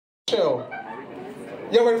Chill.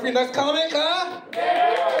 You ready for your next comic, huh?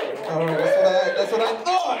 Yeah. All right, that's what I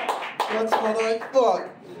thought. That's what I thought.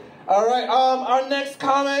 All right, our next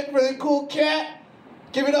comic, really cool cat.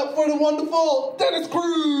 Give it up for the wonderful Dennis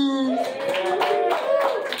Cruz.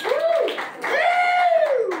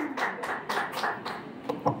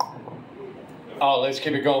 Oh, let's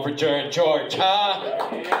keep it going for Jared George, huh?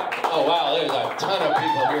 Oh, wow, there's a ton of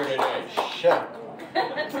people here today. Shit.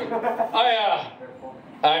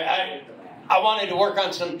 I wanted to work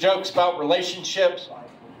on some jokes about relationships,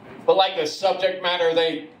 but like the subject matter,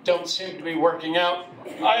 they don't seem to be working out.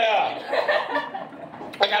 I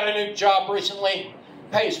got a new job recently,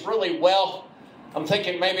 pays really well. I'm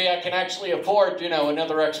thinking maybe I can actually afford,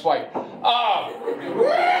 another ex-wife. I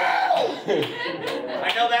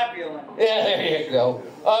know that feeling. Yeah, there you go.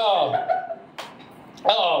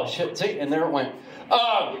 Oh, shit, see, and there it went.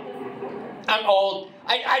 I'm old.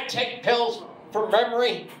 I take pills for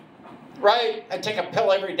memory, right? I take a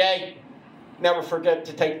pill every day. Never forget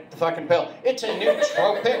to take the fucking pill. It's a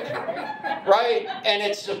nootropic, right? And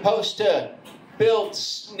it's supposed to build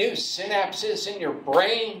new synapses in your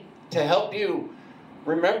brain to help you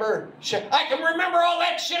remember shit. I can remember all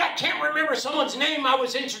that shit. I can't remember someone's name I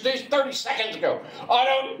was introduced 30 seconds ago. I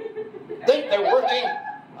don't think they're working.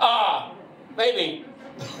 Maybe.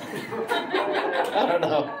 I don't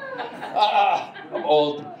know. I'm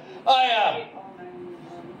old.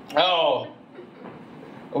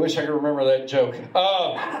 I wish I could remember that joke.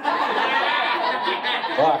 Fuck.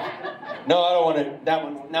 No, I don't want to. That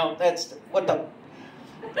one. No, that's what the.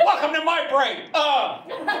 Welcome to my brain. Hi.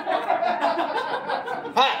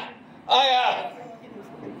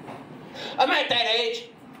 I'm at that age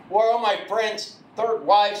where all my friends' third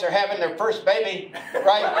wives are having their first baby,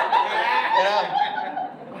 right?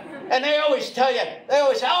 And they always tell you,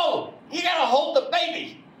 say, oh, you gotta hold the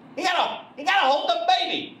baby. You gotta hold the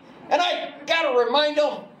baby. And I gotta remind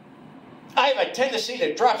them, I have a tendency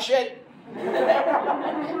to drop shit.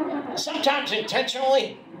 Sometimes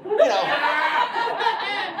intentionally,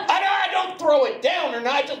 I don't throw it down or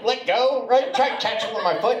not, I just let go, right? Try to catch it with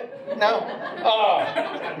my foot. No.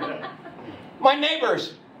 My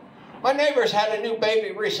neighbors had a new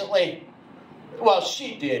baby recently. Well,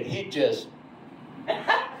 she did. He just,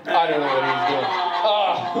 I don't know what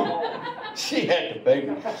he's doing. She had the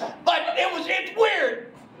baby. But it's weird.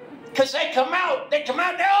 Because they come out,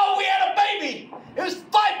 oh, we had a baby. It was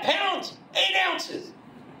 5 pounds, 8 ounces.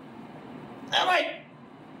 I'm like,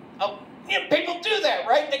 oh, people do that,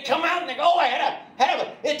 right? They come out and they go, oh, I had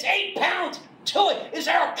a, it's 8 pounds to it. Is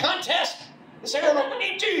there a contest? Is there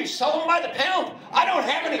do you sell them by the pound? I don't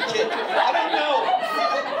have any kids. I don't know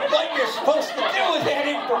what you're supposed to do with that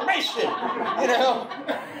information.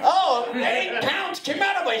 Oh, 8 pounds came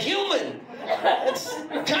out of a human. And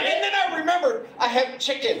then I remembered I have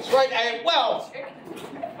chickens, right?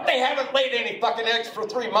 They haven't laid any fucking eggs for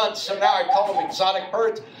 3 months, so now I call them exotic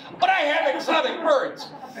birds. But I have exotic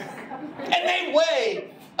birds. And they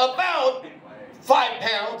weigh about 5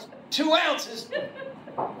 pounds, 2 ounces,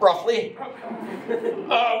 roughly.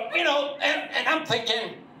 And I'm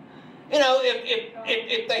thinking,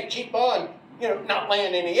 if they keep on, not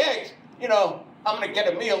laying any eggs, I'm going to get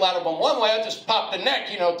a meal out of them one way. I'll just pop the neck,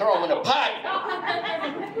 throw them in a pot.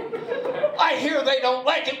 I hear they don't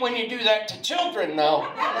like it when you do that to children, though.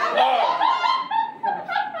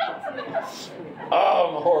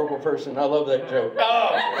 I'm a horrible person. I love that joke.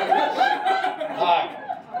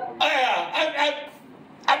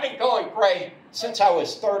 I've been going gray since I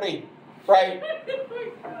was 30, right?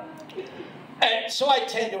 And so I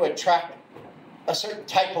tend to attract a certain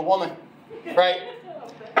type of woman, right?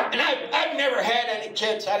 And I've never had any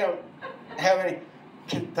kids. I don't have any.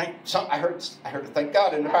 I heard thank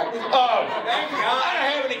God in the back. I don't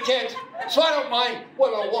have any kids, so I don't mind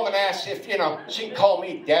when a woman asks if she can call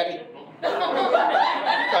me daddy.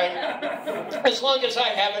 Right? As long as I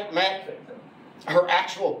haven't met her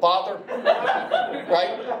actual father,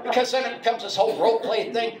 right? Because then it becomes this whole role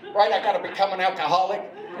play thing, right? I got to become an alcoholic.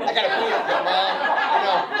 I got to be with your mom.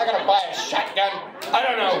 I got to buy a shotgun. I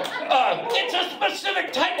don't know. It's a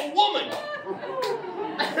specific type of woman.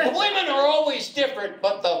 The women are always different,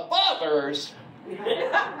 but the fathers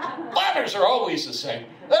are always the same.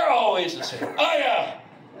 They're always the same.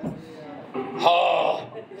 Oh,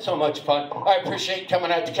 so much fun. I appreciate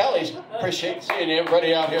coming out to Kelly's. Appreciate seeing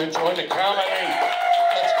everybody out here enjoying the comedy.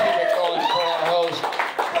 Let's keep it going for our host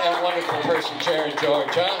and wonderful person, Jared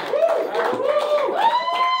George, huh?